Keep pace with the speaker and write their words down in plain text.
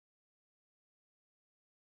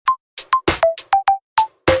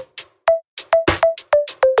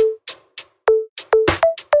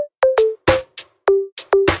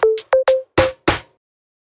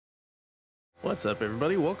What's up,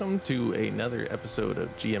 everybody? Welcome to another episode of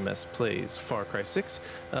GMS Plays Far Cry 6.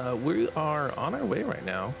 We are on our way right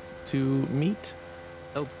now to meet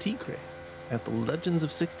El Tigre at the Legends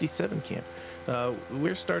of 67 camp.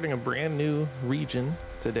 We're starting a brand new region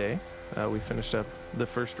today. We finished up the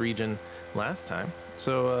first region last time,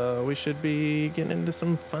 so we should be getting into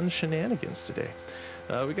some fun shenanigans today.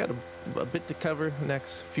 We got a bit to cover the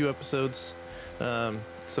next few episodes.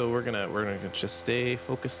 So we're gonna just stay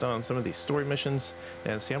focused on some of these story missions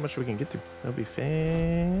and see how much we can get through. That'll be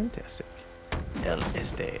fantastic. El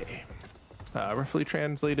Este, roughly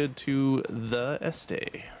translated to the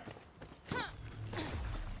Este,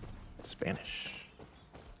 Spanish.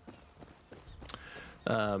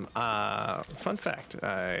 Fun fact: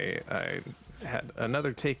 I had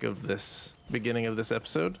another take of this beginning of this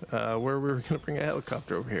episode where we were gonna bring a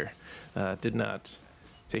helicopter over here. Did not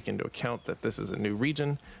take into account that this is a new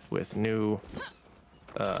region with new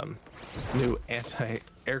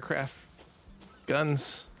anti-aircraft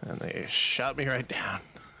guns, and they shot me right down.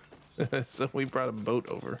 So we brought a boat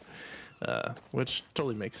over, which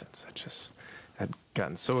totally makes sense. I just had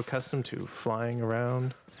gotten so accustomed to flying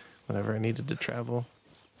around whenever I needed to travel.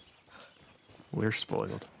 We're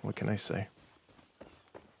spoiled. What can I say?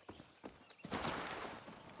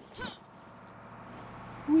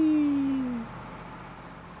 Whee!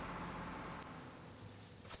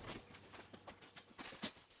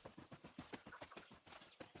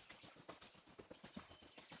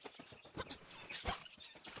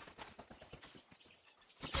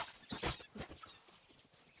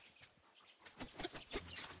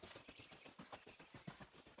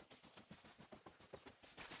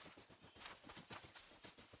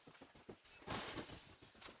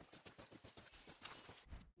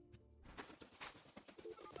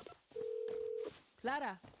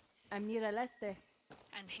 Clara, I'm near El Este.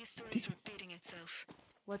 And history is repeating itself.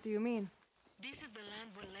 What do you mean? This is the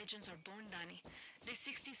land where legends are born, Danny. The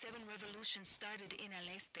 67 revolution started in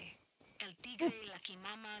El Este. El Tigre, Lucky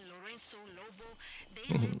Mama, Lorenzo, Lobo, they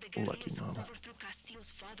led the guerrillas who overthrew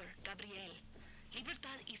Castillo's father, Gabriel.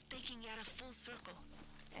 Libertad is taking Yara full circle.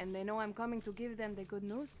 And they know I'm coming to give them the good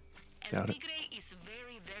news? El Tigre is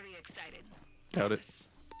very, very excited. Doubt it.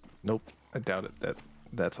 Nope, I doubt it.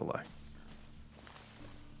 That's a lie.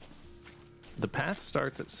 The path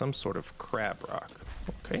starts at some sort of crab rock.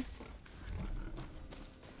 Okay.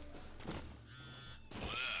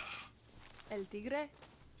 El Tigre?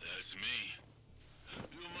 That's me.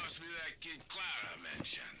 You must be that kid Clara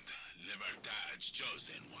mentioned. Libertad's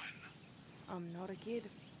chosen one. I'm not a kid.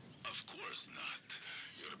 Of course not.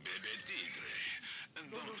 You're baby Tigre.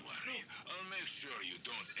 And don't worry, I'll make sure you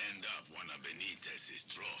don't end up one of Benitez's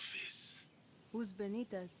trophies. Who's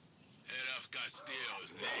Benitez? Head of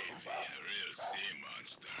Castillo's navy, a real sea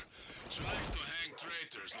monster. Tries to hang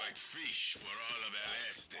traitors like fish for all of El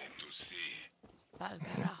Este to see. Pal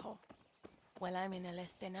carajo. Well, I'm in El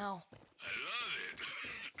Este now. I love it.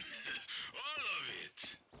 All of it.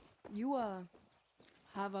 You,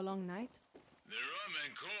 have a long night? The rum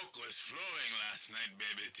and coke was flowing last night,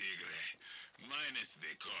 baby Tigre. Minus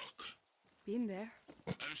the coke. Been there.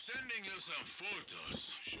 I'm sending you some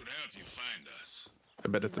photos. Should help you find us. I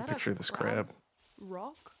bet it's a picture of this crab.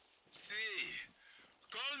 Rock? See.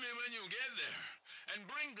 Call me when you get there. And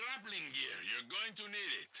bring grappling gear. You're going to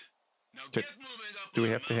need it. Now get moving up. Do we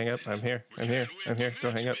have to hang up? I'm here. I'm here. I'm here.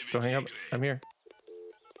 Don't hang up. Don't hang up. I'm here.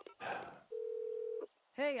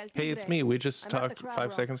 Hey, El Tigre. Hey, it's me. We just talked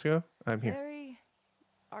 5 seconds ago. I'm here. Very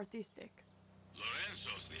artistic.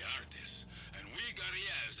 Lorenzo's the artist. And we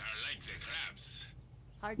guerrillas are like the crabs.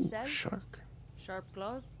 Hard shell? Shark. Sharp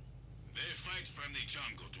claws? They fight from the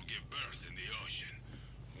jungle to give birth in the ocean.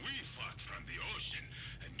 We fought from the ocean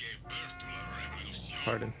and gave birth to La Revolution.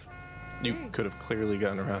 Pardon. You could have clearly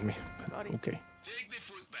gotten around me, but okay. Take the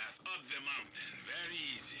footpath up the mountain. Very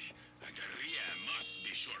easy. A guerrilla must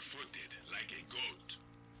be short-footed, like a goat.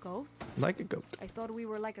 Goat? Like a goat. I thought we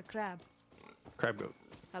were like a crab. Crab goat.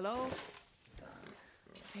 Hello?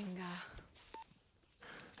 Venga.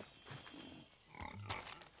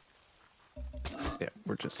 Yeah,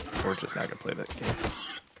 we're just not gonna play that game.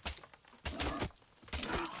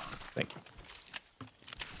 Thank you.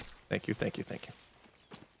 Thank you, thank you, thank you.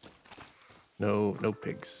 No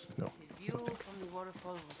pigs. No. The view from the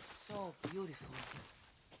waterfall was so beautiful.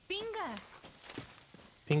 Pinga!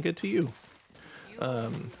 Pinga to you.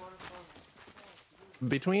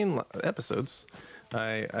 Between episodes,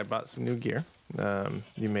 I bought some new gear.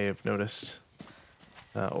 You may have noticed,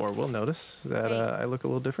 or will notice, that I look a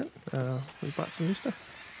little different. We bought some new stuff.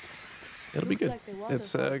 It'll be good.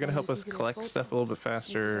 It's going to help us collect stuff a little bit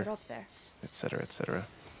faster, etc., etc.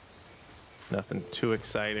 Nothing too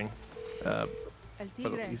exciting. El but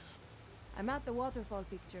Tigre. at least, I'm at the waterfall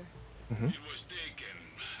picture. It was taken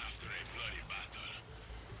after a bloody battle.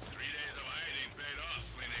 3 days of hiding paid off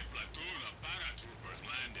when a platoon of paratroopers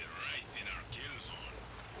landed right in our kill zone.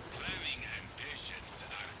 Planning and patience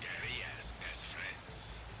are guerrillas' best friends.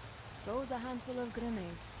 So's a handful of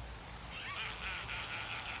grenades.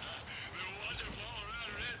 The waterfall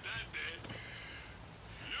ran red that day.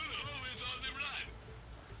 You know who we thought they ran?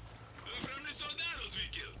 From the soldados we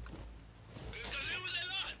killed. Because it was a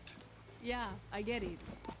lot. Yeah, I get it.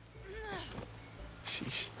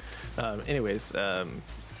 sheesh. Anyways,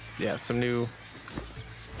 yeah, some new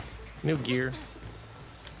gear.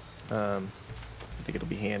 I think it'll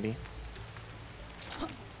be handy.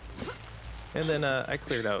 And then I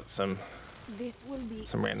cleared out some This will be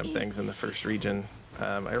random easy. things in the first region.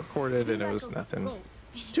 I recorded and it was nothing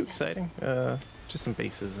too exciting. Just some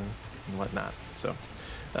bases and whatnot. So,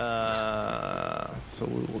 so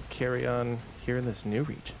we will carry on here in this new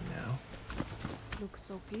region now. Looks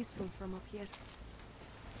so peaceful from up here.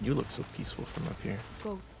 You look so peaceful from up here.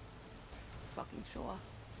 Goats. Fucking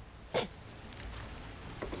show-offs.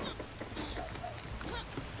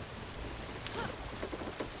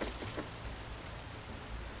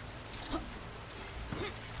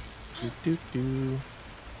 Do do do.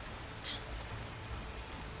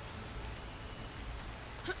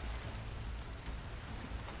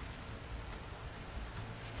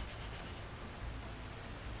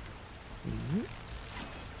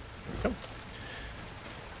 Come.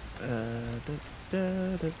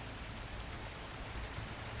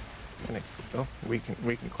 Oh, we can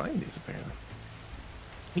climb these apparently.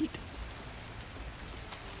 Neat.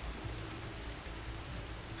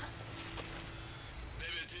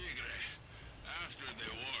 Baby Tigre, after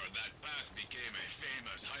the war, that path became a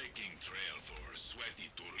famous hiking trail for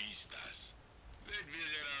sweaty turistas. They'd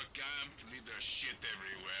visit our camp, leave their shit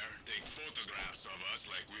everywhere, take photographs of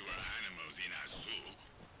us like we were animals in a zoo.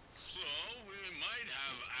 So, we might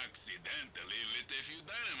have accidentally lit a few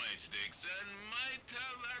dynamite sticks and might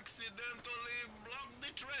have accidentally blocked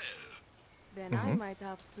the trail. Then I might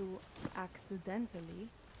have to accidentally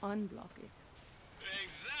unblock it.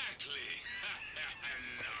 Exactly! I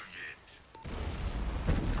love it!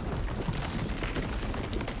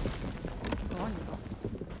 Go on, you go.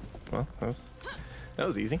 Well, that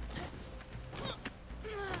was easy.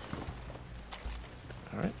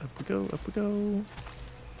 All right, up we go, up we go.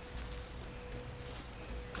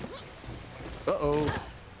 Uh-oh.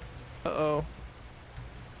 Uh-oh.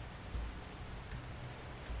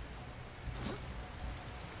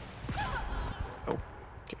 Oh,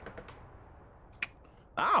 okay.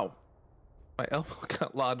 Ow! My elbow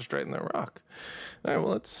got lodged right in the rock. All right,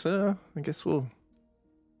 well, let's, I guess we'll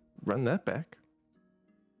run that back.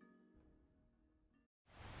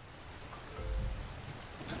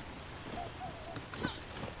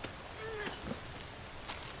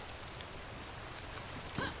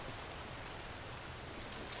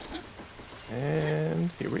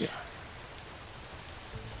 And here we are.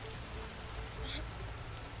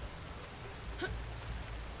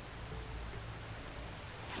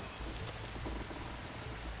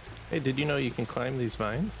 Hey, did you know you can climb these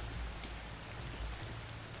vines?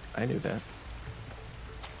 I knew that.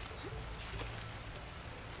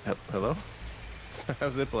 Hello? That's not how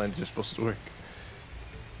zip lines are supposed to work.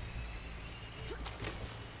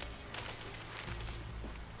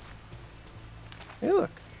 Hey,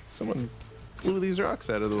 look. Someone blew these rocks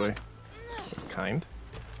out of the way. That's kind.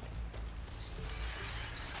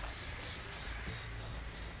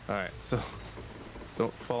 Alright, so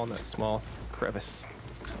don't fall in that small crevice.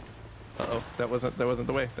 Uh-oh, that wasn't the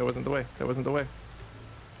way. That wasn't the way. That wasn't the way.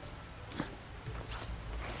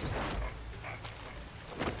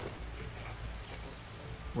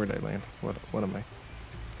 Where'd I land? What am I?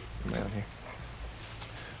 Am I on here?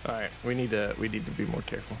 Alright, we need to be more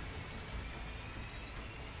careful.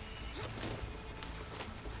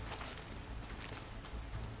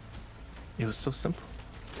 It was so simple.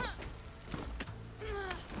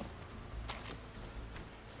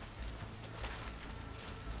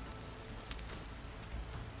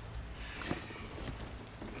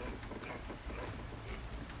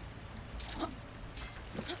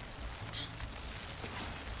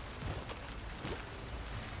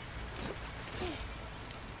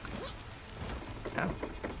 Ow.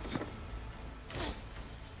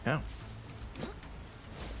 Ow.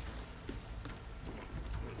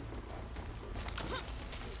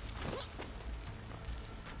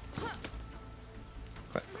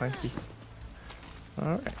 Clanky.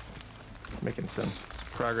 Alright. Making some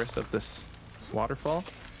progress up this waterfall.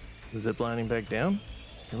 Zip lining back down.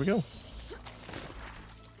 Here we go.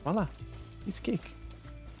 Voila. Piece of cake.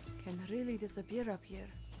 Can really disappear up here.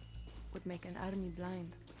 Would make an army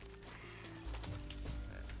blind.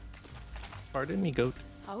 Pardon me, goat.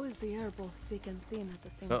 How is the air both thick and thin at the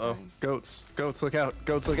same Uh-oh. time? Goats. Goats, look out.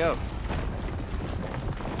 Goats, look out.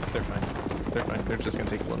 They're fine. They're fine. They're just gonna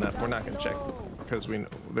take a little nap. We're not gonna check because we know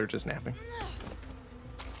they're just napping.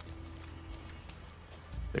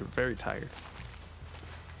 They're very tired.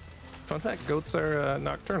 Fun fact, goats are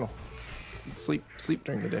nocturnal. Sleep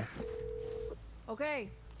during the day. Okay,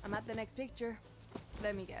 I'm at the next picture.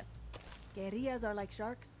 Let me guess. Guerrillas are like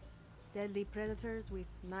sharks? Deadly predators with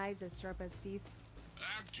knives as sharp as teeth?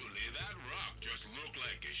 Actually, that rock just looked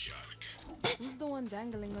like a shark. Who's the one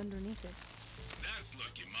dangling underneath it? That's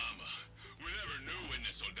Lucky Mama. We never knew when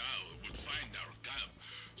the soldado would find our camp,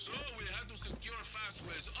 so we had to secure fast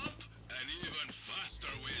ways up and even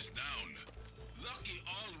faster ways down. Lucky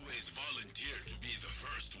always volunteered to be the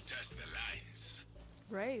first to test the lines.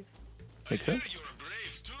 Brave. Makes I hear sense. you're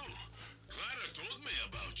brave too. Clara told me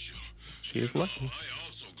about you. She is You know, lucky. I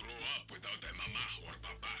also grew up without a mama or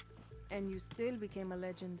papa. And you still became a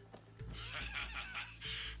legend.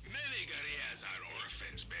 Many guerrillas are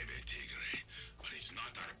orphans, baby Tigre. But it's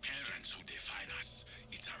not our parents who define us.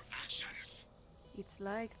 It's our actions. It's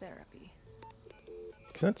like therapy.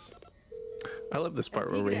 Makes sense. I love this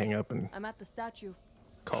part where we hang up and I'm at the statue.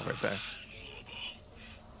 call right back. Lobo,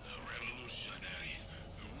 a revolutionary,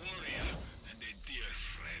 a warrior, and a dear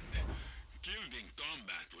friend. Killed in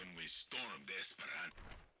combat when we stormed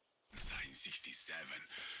Esperanza in '67.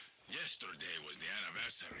 Yesterday was the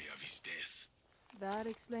anniversary of his death. That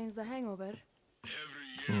explains the hangover. Every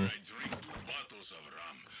year I drink 2 bottles of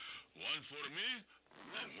rum. One for me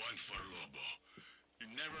and one for Lobo. You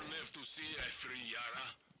never lived to see a free Yara.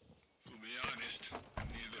 To be honest,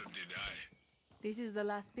 neither did I. This is the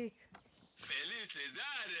last pic.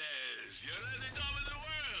 Felicidades! You're at the top of the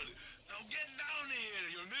world! Now get down here!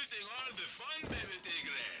 You're missing all the fun, baby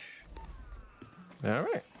Tigre! All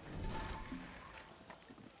right.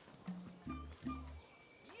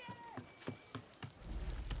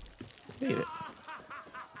 Made it.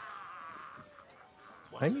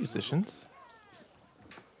 Hi, musicians.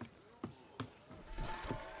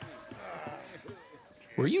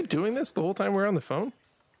 Were you doing this the whole time we were on the phone?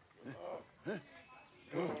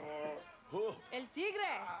 El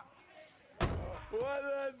Tigre! What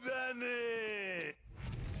done it?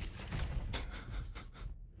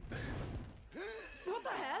 What the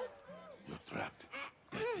hell? You're trapped.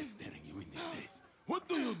 Death is staring you in the face. What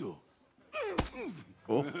do you do?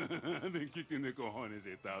 Oh, I've been kicked in the cojones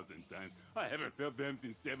 1,000 times. I haven't felt them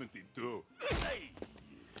since '72. Hey!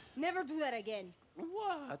 Never do that again.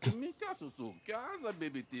 What? Mi caso su casa,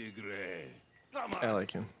 baby Tigre. Come on. I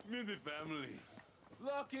like him. Meet the family.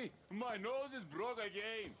 Lucky, my nose is broke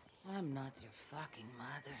again. I'm not your fucking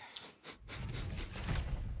mother.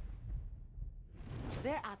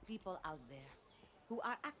 There are people out there who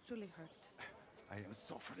are actually hurt. I am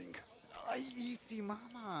suffering. Ay, easy,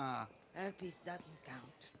 mama. Herpes doesn't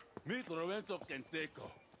count. Meet Lorenzo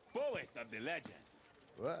Canseco, poet of the legends.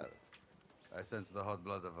 Well, I sense the hot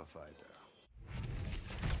blood of a fighter.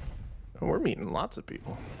 Oh, we're meeting lots of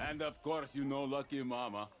people. And of course, you know Lucky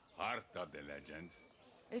Mama, heart of the legends.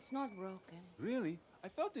 It's not broken. Really? I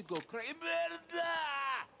felt it go crazy.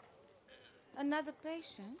 Another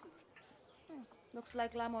patient? Looks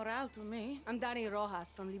like La Moral to me. I'm Danny Rojas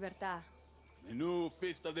from Libertad. The new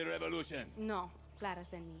fist of the revolution. No, Clara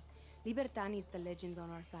sent me. Libertad needs the legends on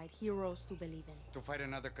our side, heroes to believe in. To fight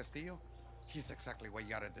another Castillo? He's exactly what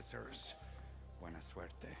Yara deserves. Buena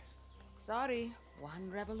suerte. Sorry, one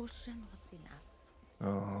revolution was enough.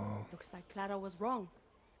 Oh, Looks like Clara was wrong.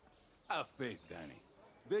 Have faith, Danny.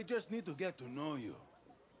 They just need to get to know you.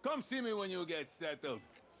 Come see me when you get settled.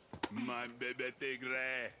 My baby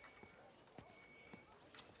Tigre.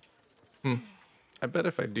 I bet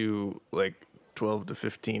if I do like 12 to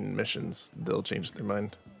 15 missions, they'll change their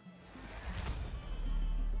mind.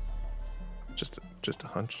 Just a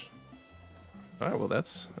hunch. All right, well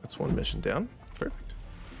that's one mission down. Perfect.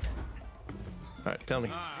 All right, tell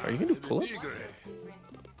me, are you gonna do pull-ups? Tigre.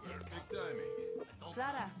 Perfect timing.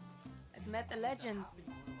 Clara, I've met the legends.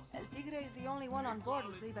 El Tigre is the only one on board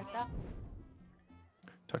with Libertad.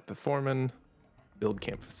 Talk to the foreman. Build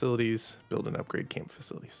camp facilities. Build and upgrade camp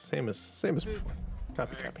facilities. Same as before.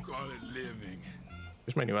 Copy. I call it living.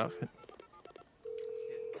 Here's my new outfit.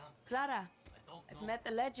 Clara, I've met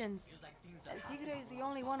the legends. El Tigre is the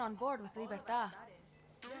only one on board with Libertad.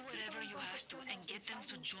 Do whatever you have to and get them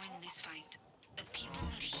to join this fight. The people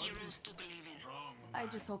need heroes to believe in. I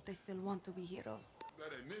just hope they still want to be heroes. Got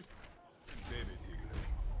a miss? Baby Tigre.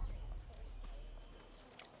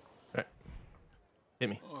 All right, hit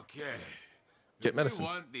me. Okay. Get medicine.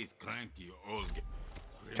 We want these cranky old.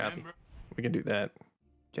 Copy. Remember We can do that.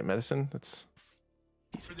 Get medicine. That's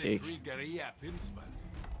piece the of cake. three guerrilla principles.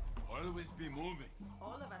 Always be moving.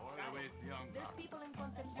 All of us. Always young. There's people in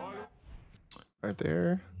Concepcion. Are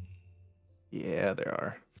there? Yeah, there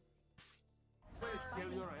are. Always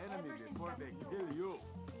kill your enemy before they kill you.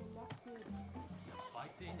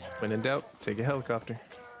 Fighting. When in doubt, take a helicopter.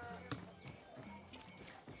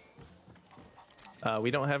 We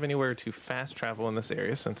don't have anywhere to fast travel in this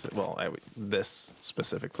area since, this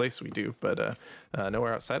specific place we do, but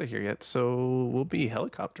nowhere outside of here yet. So we'll be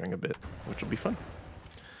helicoptering a bit, which will be fun.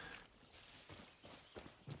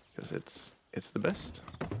 Because it's the best.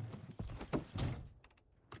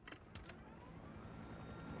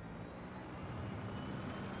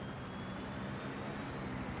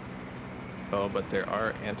 Oh, but there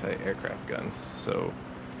are anti-aircraft guns, so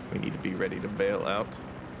we need to be ready to bail out.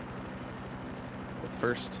 The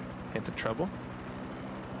first hint of trouble,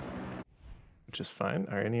 which is fine.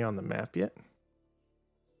 Are any on the map yet?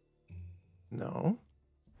 No.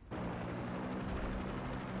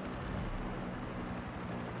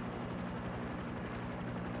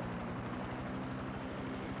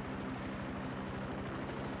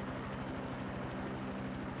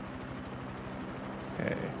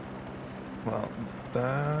 Okay. Well,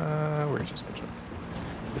 we're just gonna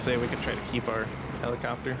say we could try to keep our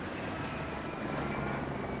helicopter,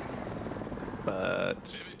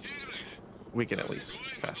 but we can at least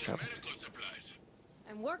fast travel.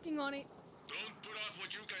 I'm working on it. Don't put off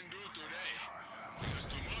what you can do today, because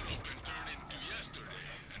tomorrow can turn into yesterday,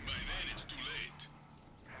 and by then it's too late.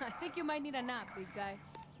 I think you might need a nap, big guy.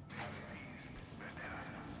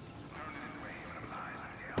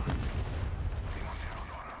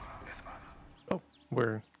 Oh,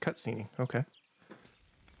 we're cutscening. Okay.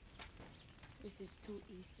 This is too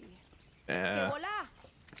easy. Yeah. Hola,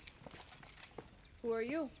 Who are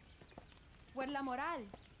you? we're La Moral,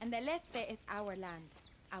 and the Este is our land.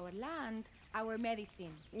 Our land, our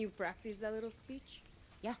medicine. You practice that little speech?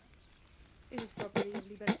 Yeah. This is property of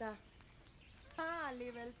Libertad. Ah,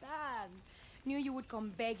 Libertad. Knew you would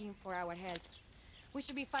come begging for our help. We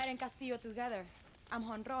should be fighting Castillo together. I'm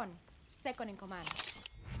Honron, second in command.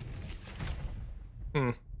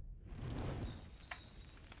 Hmm.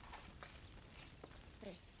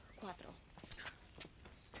 3, 4.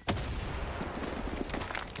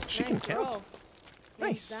 She can count. Bro.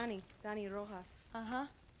 Nice. Name's Danny Rojas. Uh-huh.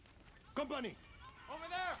 Company! Over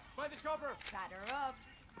there! By the chopper! Batter up.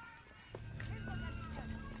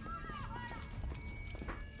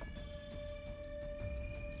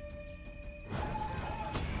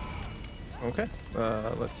 Okay.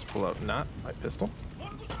 Let's pull out not my pistol.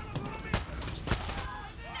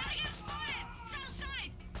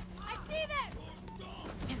 I see them!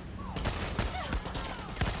 Don't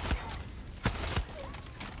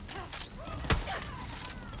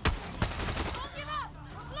give up!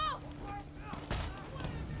 We're close!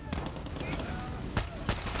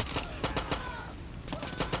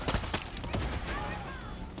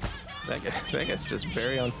 That guy's just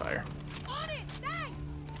very on fire. On it! Thanks!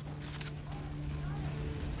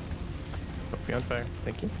 Don't be on fire.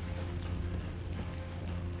 Thank you.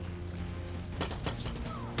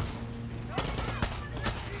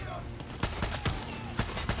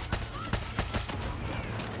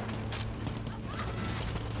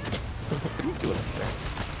 What are you doing up there?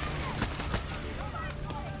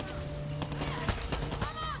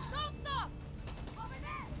 Come on! Don't stop! Over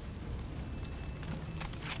there!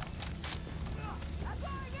 That's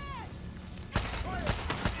our again!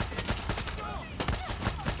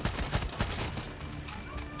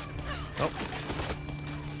 Oh.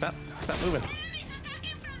 Stop moving.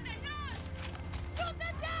 Shoot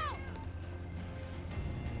them down!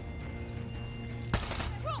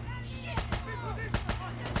 Drop! Shit!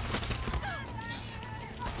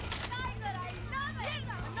 Tiger, I love it!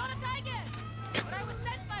 I'm not a tiger! But I was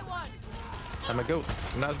sent by one! I'm a goat.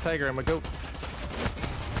 I'm not a tiger, I'm a goat.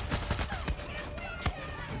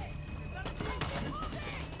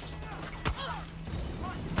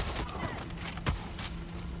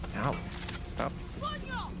 Ow. Stop.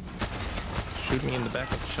 Shoot me in the back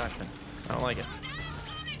with a shotgun. I don't like it.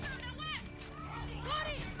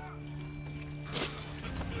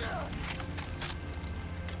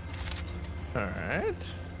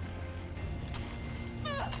 Alright.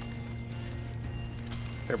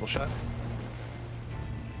 Terrible shot.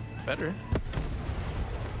 Better.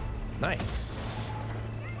 Nice.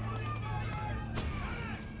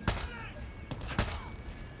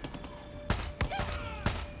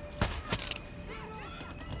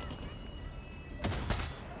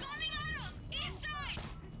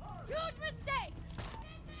 Huge mistake!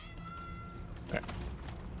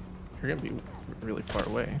 you're gonna be really far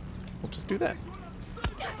away. We'll just do that.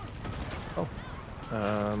 Oh.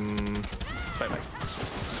 Bye-bye.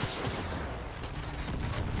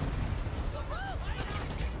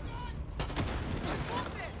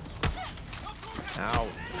 Ow.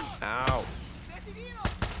 Ow.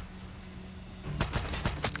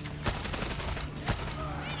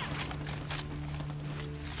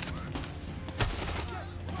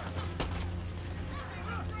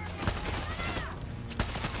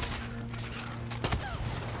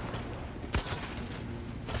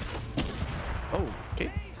 Oh,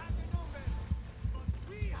 okay.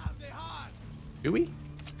 Do we?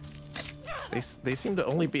 They seem to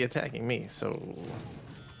only be attacking me, so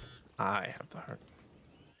I have the heart.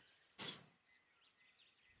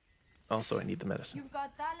 Also, I need the medicine. You've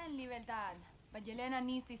got talent, Libertad, but Yelena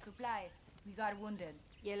needs these supplies. We got wounded.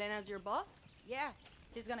 Yelena's your boss? Yeah,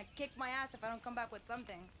 she's gonna kick my ass if I don't come back with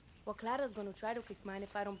something. Well, Clara's gonna try to kick mine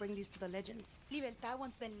if I don't bring these to the legends. Libertad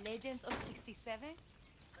wants the legends of 67?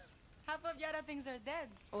 Half of Yara thinks are dead.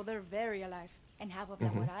 Oh, they're very alive. And half of La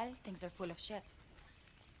Moral thinks they're full of shit.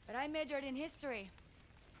 But I majored in history.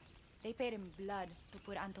 They paid in blood to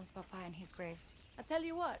put Anton's papa in his grave. I tell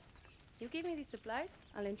you what, you give me these supplies,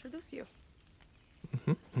 I'll introduce you.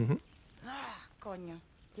 Ah, coño.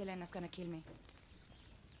 Yelena's gonna kill me.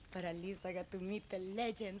 But at least I got to meet the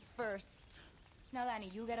legends first. Now,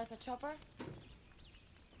 Danny, you get us a chopper?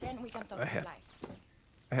 Then we can talk supplies.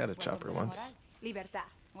 I had a chopper once. Libertad.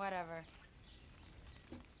 Whatever.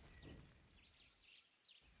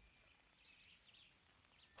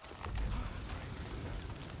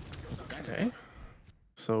 Okay.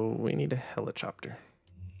 So we need a helicopter.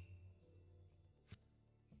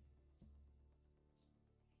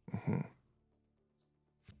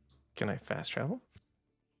 Can I fast travel?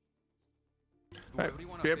 All right,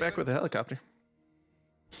 be right back with the helicopter.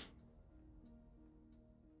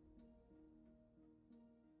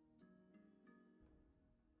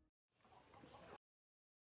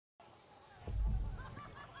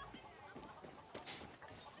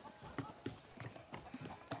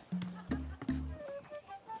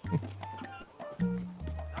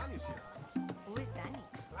 Danny's here. Who is Danny?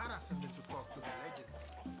 Clara sent him to talk to the legends.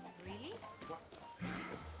 Really?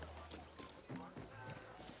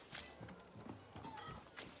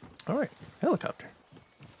 All right, helicopter.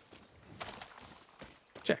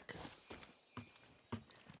 Check.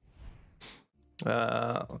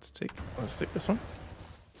 Let's take this one.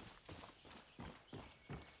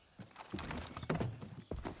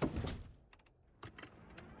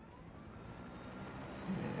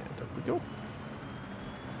 And up we go.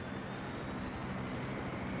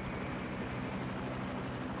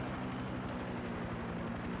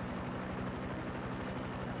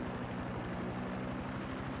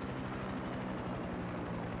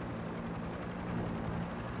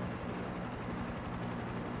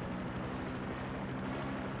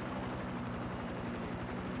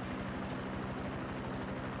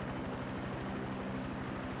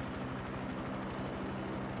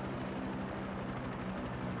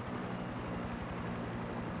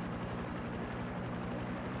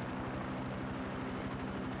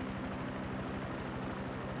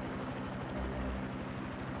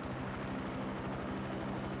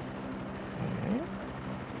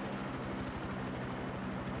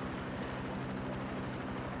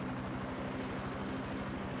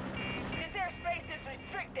 This airspace is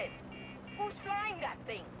restricted. Who's flying that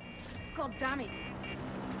thing? God damn it.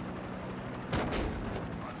 I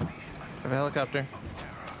have a helicopter.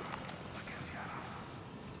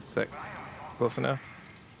 Sick. Close enough?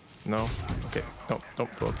 No? Okay.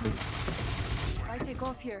 Don't blow up, please. If I take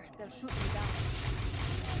off here, they'll shoot me down.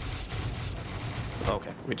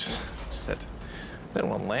 Okay, we just had to. I didn't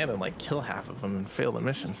want to land and like kill half of them and fail the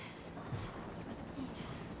mission.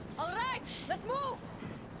 All right, let's move!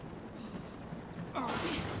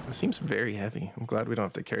 It seems very heavy. I'm glad we don't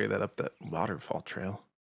have to carry that up that waterfall trail.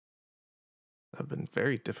 That would have been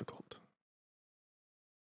very difficult.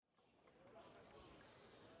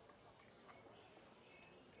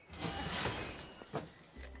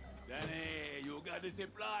 Danny, you got the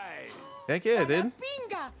supplies. Heck yeah, dude.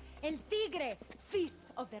 Pinga! El Tigre!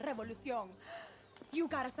 Feast of the Revolución. You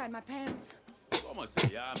gotta sign my pants. ¿Cómo se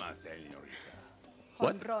llama, señorita?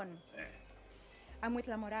 What? Honrón. I'm with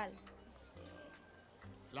La Moral.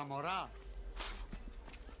 La Moral.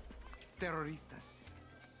 Terroristas.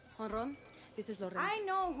 Honron, this is Lorenzo. I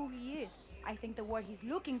know who he is. I think the word he's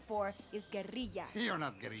looking for is guerrilla. You're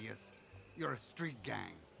not guerrillas. You're a street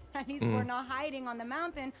gang. At least we're not hiding on the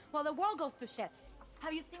mountain while the world goes to shit.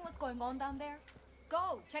 Have you seen what's going on down there?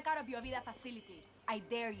 Go, check out a Biovida facility. I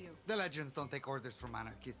dare you. The legends don't take orders from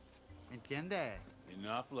anarchists. Entiende?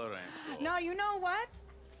 Enough, Lorenzo. No, you know what?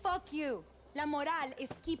 Fuck you. La Moral is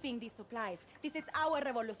keeping these supplies. This is our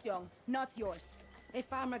revolution, not yours. A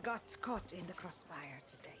farmer got caught in the crossfire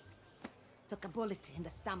today. Took a bullet in the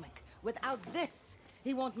stomach. Without this,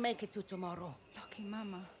 he won't make it to tomorrow. Lucky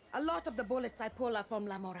mama. A lot of the bullets I pull are from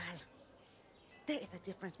La Moral. There is a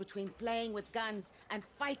difference between playing with guns and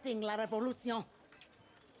fighting la revolution.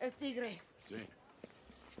 El Tigre. Sí.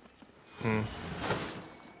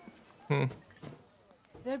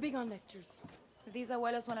 They're big on lectures. If these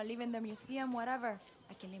abuelos want to live in their museum, whatever,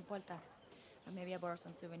 I can importa. And maybe I borrow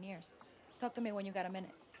some souvenirs. Talk to me when you got a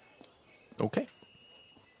minute. Okay.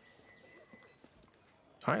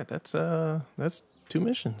 All right, that's 2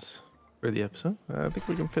 missions for the episode. I think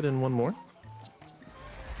we can fit in one more.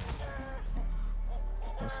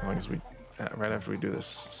 As long as we, right after we do this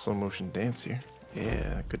slow motion dance here.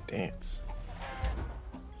 Yeah, good dance.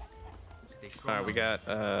 All right, we got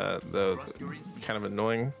the kind of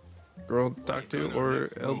annoying girl to talk to, or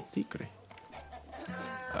El Tigre.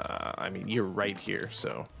 I mean, you're right here,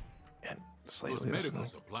 so, and Those slightly less medical annoying.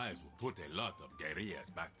 supplies will put a lot of guerrillas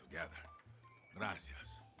back together.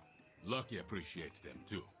 Gracias. Lucky appreciates them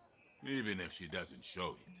too, even if she doesn't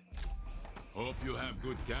show it. Hope you have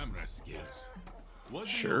good camera skills. What do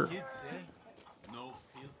Sure. your kids say? No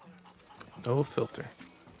filter. No filter.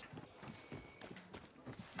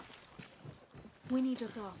 We need to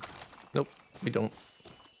talk. Nope, we don't.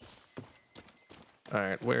 All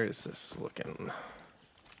right, where is this looking?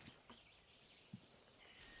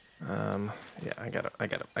 Yeah, I got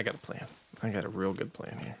a plan. I got a real good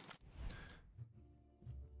plan here.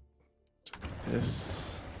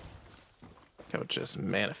 This how it just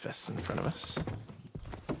manifests in front of us.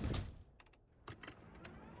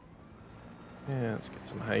 Yeah, let's get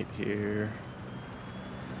some height here.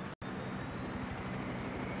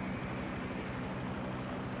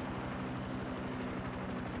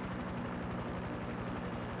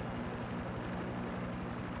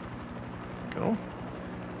 Go.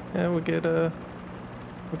 Yeah, we'll get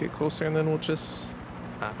closer, and then we'll just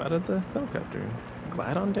hop out of the helicopter and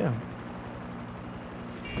glide on down.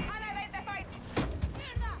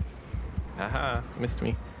 Haha, missed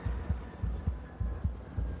me.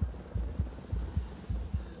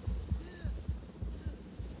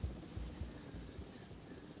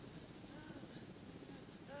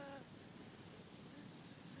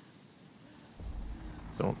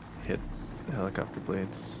 Don't hit the helicopter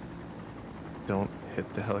blades. Don't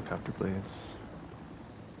hit the helicopter blades.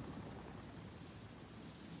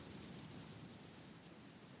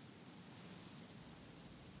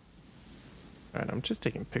 Alright, I'm just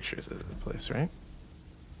taking pictures of the place, right?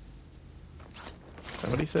 Is that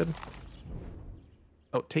what he said?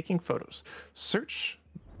 Oh, taking photos. Search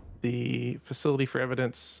the facility for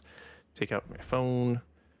evidence. Take out my phone.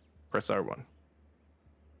 Press R1.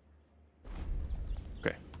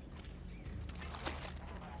 Okay.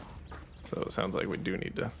 So it sounds like we do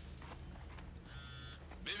need to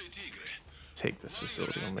Baby Tigre, take this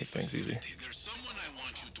facility. It'll make things easy. there's someone I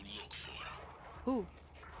want you to look for. Who?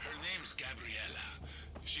 Her name's Gabriella.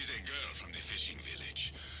 She's a girl from the fishing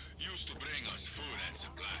village. Used to bring us food and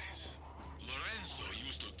supplies. Lorenzo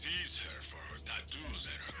used to tease her for her tattoos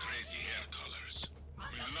and her crazy hair colors.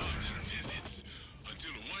 We loved her visits.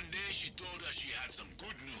 Until one day she told us she had some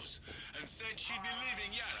good news and said she'd be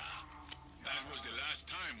leaving Yara. That was the last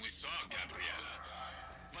time we saw Gabriella.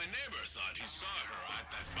 My neighbor thought he saw her at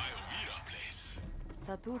that Biovita place.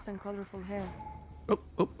 Tattoos and colorful hair. Oh,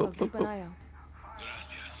 oh, oh, I'll keep oh, an oh. eye out.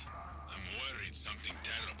 Gracias. I'm worried something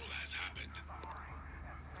terrible has happened.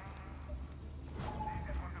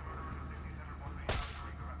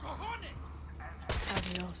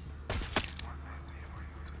 Adios.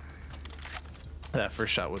 That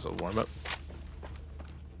first shot was a warm-up.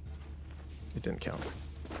 It didn't count.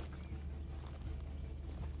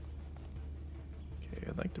 Okay,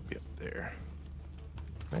 I'd like to be up there.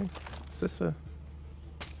 Right? Is this a...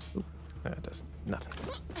 Oop, that does nothing.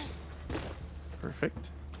 Perfect.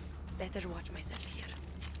 Better watch myself here.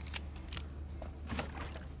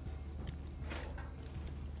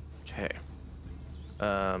 Okay.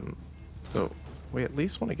 So we at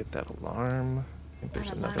least want to get that alarm. I think there's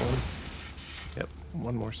That another alarm. one. Yep,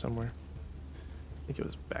 one more somewhere. I think it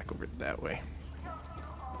was back over that way.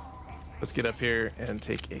 Let's get up here and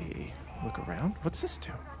take a look around. What's this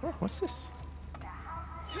do? Oh, what's this?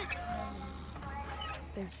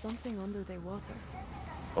 There's something under the water.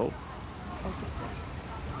 Oh, Officer.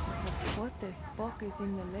 But what the fuck is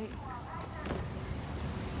in the lake?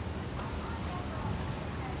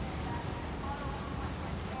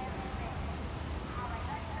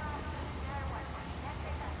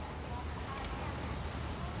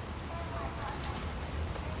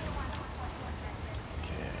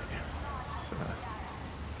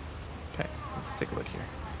 Okay, let's take a look here.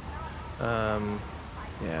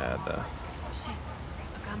 Yeah, Shit,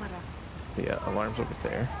 a camera. the alarm's over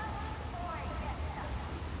there.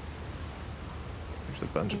 There's a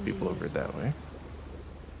bunch of people over that way.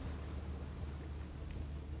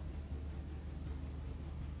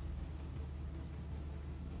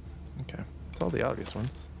 Okay, it's all the obvious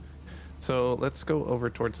ones. So let's go over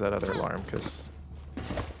towards that other alarm, because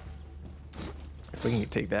if we can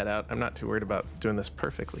take that out, I'm not too worried about doing this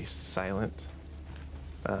perfectly silent.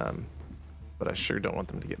 But I sure don't want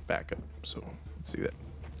them to get back up, so let's do that.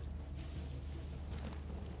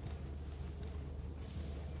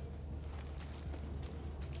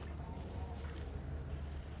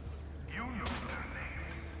 You know their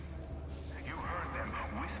names. You heard them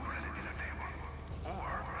whisper at a dinner table,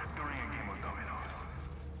 or during a game of dominoes.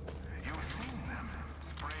 You've seen them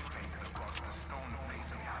spray painted across the stone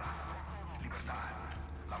face of Yara. Libertad,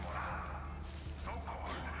 la moral,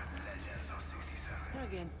 so-called legends of 67.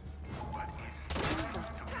 Again. But it's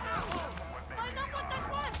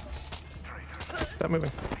Stop moving.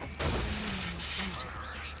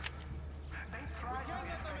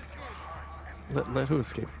 Let who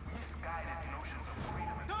escape?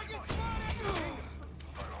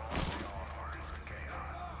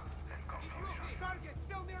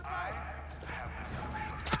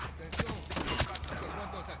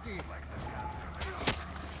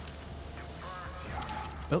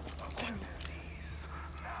 Oh.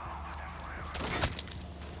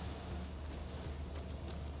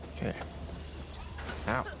 Okay.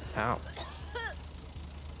 Ow, ow.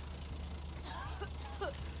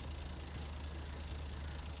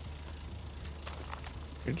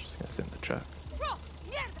 You're just gonna sit in the truck.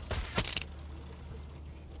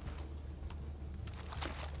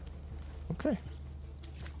 Okay.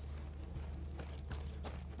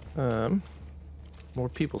 More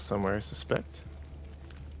people somewhere, I suspect.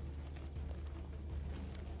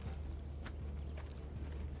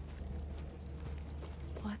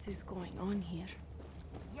 What is going on here?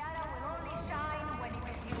 Yara will only shine when it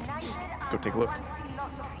is united. Let's go take a look. One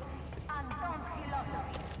philosophy, Anton's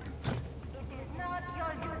philosophy. It is not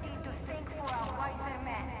your duty to think for a wiser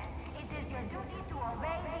man. It is your duty to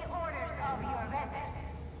obey the orders of your betters.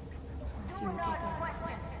 Do not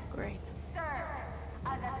question. Great. Serve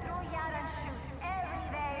as a true Yaran should every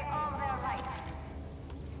day of their life.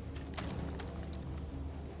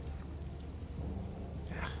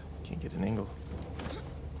 Yeah, can't get an angle.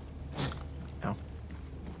 Ow.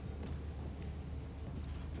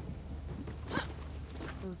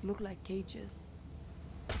 Those look like cages.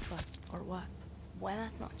 But, or what?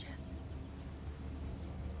 Buenas noches.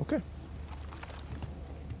 Okay.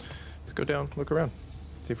 Let's go down, look around.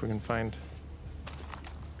 See if we can find the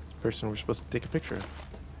person we're supposed to take a picture of.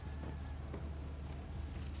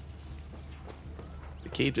 The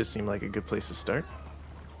cages seem like a good place to start.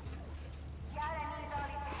 Yara needs all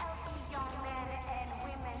its healthy young men and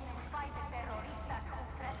women to fight the terroristas who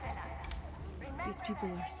threaten us. These people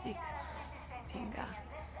are sick. Pinga.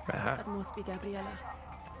 Aha. That must be Gabriela.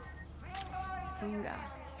 Pinga.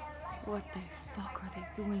 What the fuck are they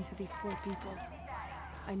doing to these poor people?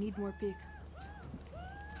 I need more pics.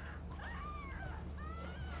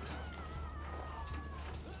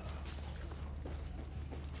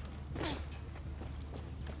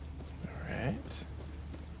 Alright.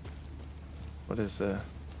 What are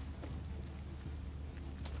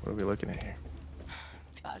we looking at here?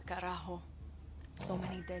 Al carajo. So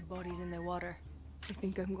many dead bodies in the water. I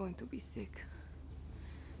think I'm going to be sick.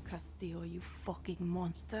 Castillo, you fucking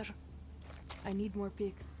monster. I need more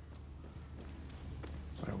pics.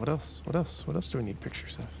 Alright, what else? What else? What else do we need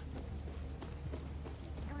pictures of?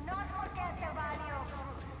 Do not forget the value of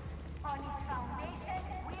truth. On its foundation,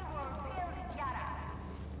 we will build Yara.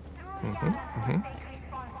 True Yarans will take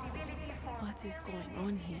responsibility for What is going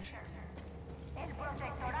on here? El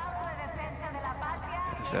Protectorado de Defensa de la Patria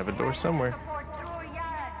Let's have a door somewhere. support true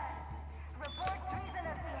Yaran. Report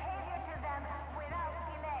treasonous behavior to them without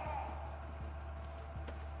delay.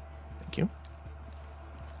 Thank you.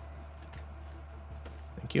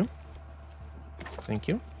 Thank you. Thank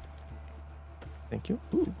you. Thank you.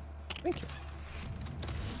 Ooh, thank you.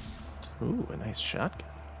 Ooh, a nice shotgun.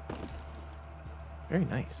 Very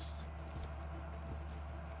nice.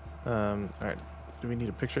 Alright. Do we need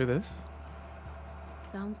a picture of this?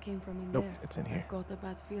 Sounds came from in Nope, there. it's in here. I've got a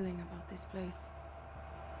bad feeling about this place.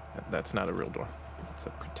 That's not a real door. That's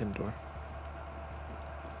a pretend door.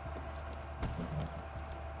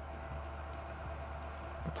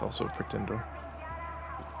 That's also a pretend door.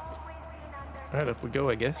 Alright, up we go,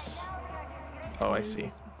 I guess. Oh, I see.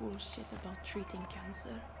 This bullshit about treating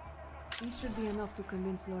cancer. This should be enough to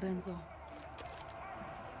convince Lorenzo.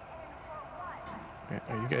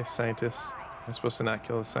 Are you guys scientists? I'm supposed to not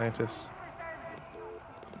kill the scientists.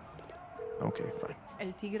 Okay, fine.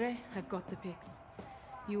 El Tigre, I've got the pics.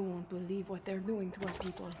 You won't believe what they're doing to our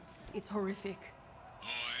people. It's horrific. Oh,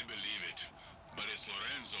 I believe it. But it's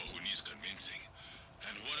Lorenzo who needs convincing.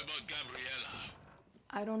 And what about Gabriella?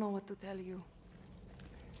 I don't know what to tell you.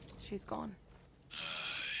 She's gone.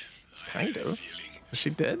 Kind of. Is she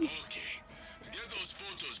dead? Okay. Get those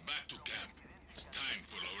photos back to camp. It's time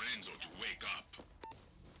for Lorenzo to wake up.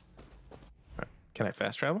 Right. Can I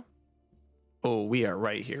fast travel? Oh, we are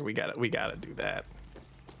right here. We gotta do that.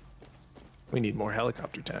 We need more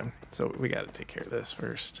helicopter time, so we gotta take care of this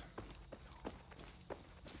first.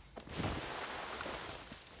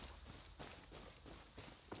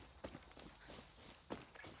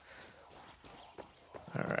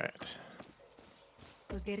 All right.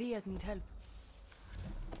 Those guerrillas need help.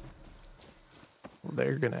 Well,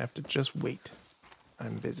 they're gonna have to just wait.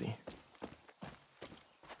 I'm busy.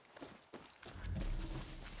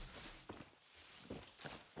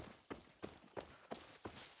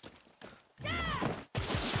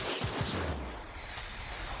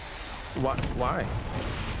 Why?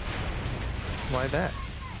 Why that?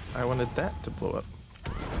 I wanted that to blow up.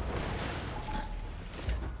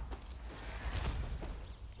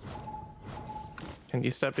 Can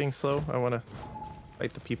you stop being slow? I want to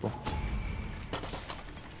fight the people.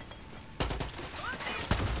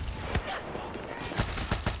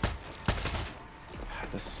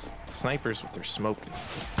 The snipers with their smoke is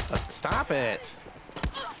just... stop it!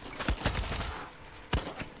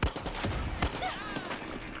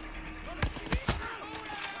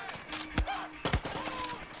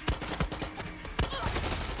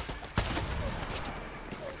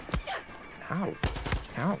 Ow.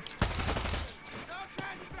 Ow.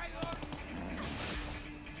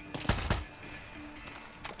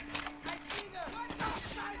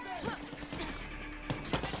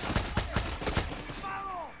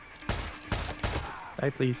 Hi,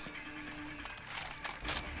 please.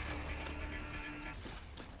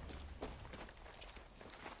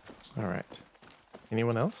 All right.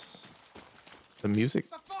 Anyone else? The music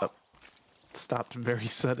stopped very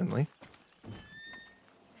suddenly.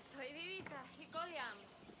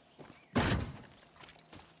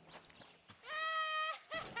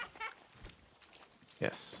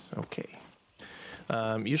 Yes, okay.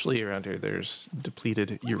 Usually around here there's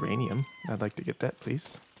depleted uranium. I'd like to get that,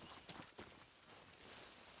 please.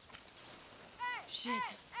 Shit.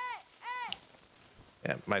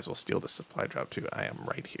 Yeah, might as well steal the supply drop too. I am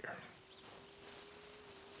right here.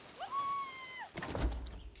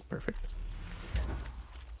 Perfect.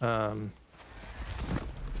 All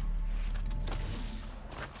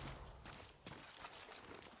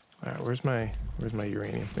right, where's my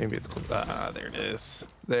uranium? Maybe it's close. Ah, there it is.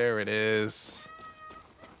 There it is.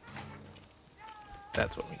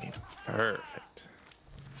 That's what we need. Perfect.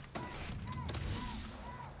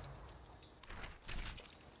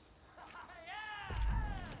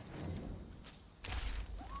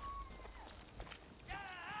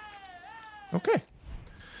 Okay.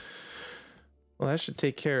 Well, that should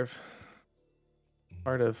take care of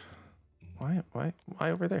part of... Why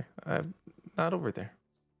over there? I'm not over there.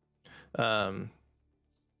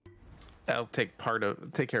 That'll take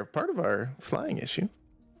care of part of our flying issue.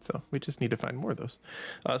 So we just need to find more of those.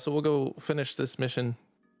 So we'll go finish this mission,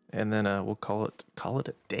 and then we'll call it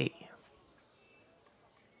a day.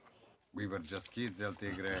 We were just kids, El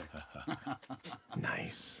Tigre.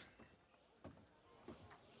 Nice.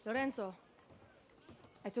 Lorenzo,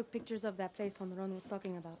 I took pictures of that place Ron was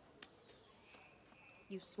talking about.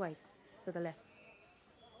 You swipe to the left.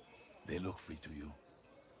 They look free to you.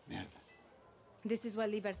 Mierda. This is what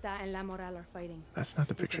Libertad and La Moral are fighting. That's not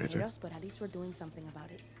the picture I took. But at least we're doing something about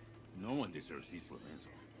it. No one deserves this, Lorenzo.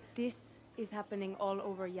 This is happening all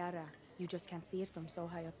over Yara. You just can't see it from so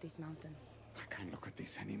high up this mountain. I can't look at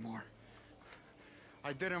this anymore.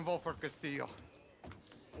 I didn't vote for Castillo.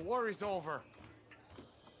 The war is over.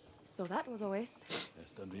 So that was a waste.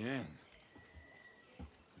 Está bien.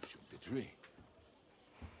 You shoot the tree.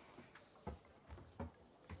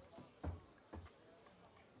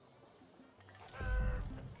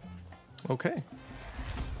 Okay.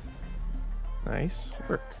 Nice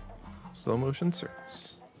work. Slow motion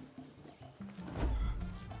circles.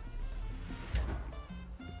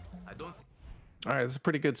 All right, it's a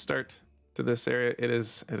pretty good start to this area. It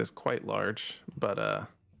is quite large, but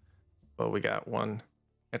well, we got one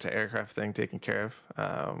anti-aircraft thing taken care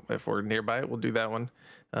of. If we're nearby, we'll do that one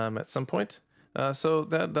at some point. So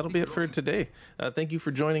that'll be it for today. Thank you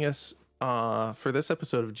for joining us for this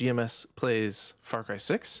episode of GMS Plays Far Cry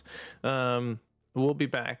 6. We'll be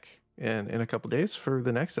back in a couple days for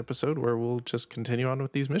the next episode where we'll just continue on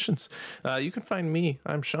with these missions. You can find me,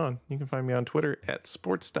 I'm Shawn. You can find me on Twitter at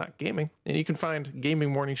sports.gaming. And you can find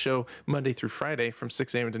Gaming Morning Show Monday through Friday from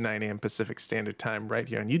 6 a.m. to 9 a.m. Pacific Standard Time right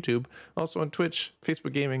here on YouTube. Also on Twitch,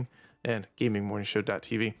 Facebook Gaming, and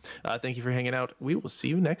gamingmorningshow.tv. Thank you for hanging out. We will see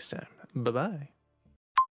you next time. Bye-bye.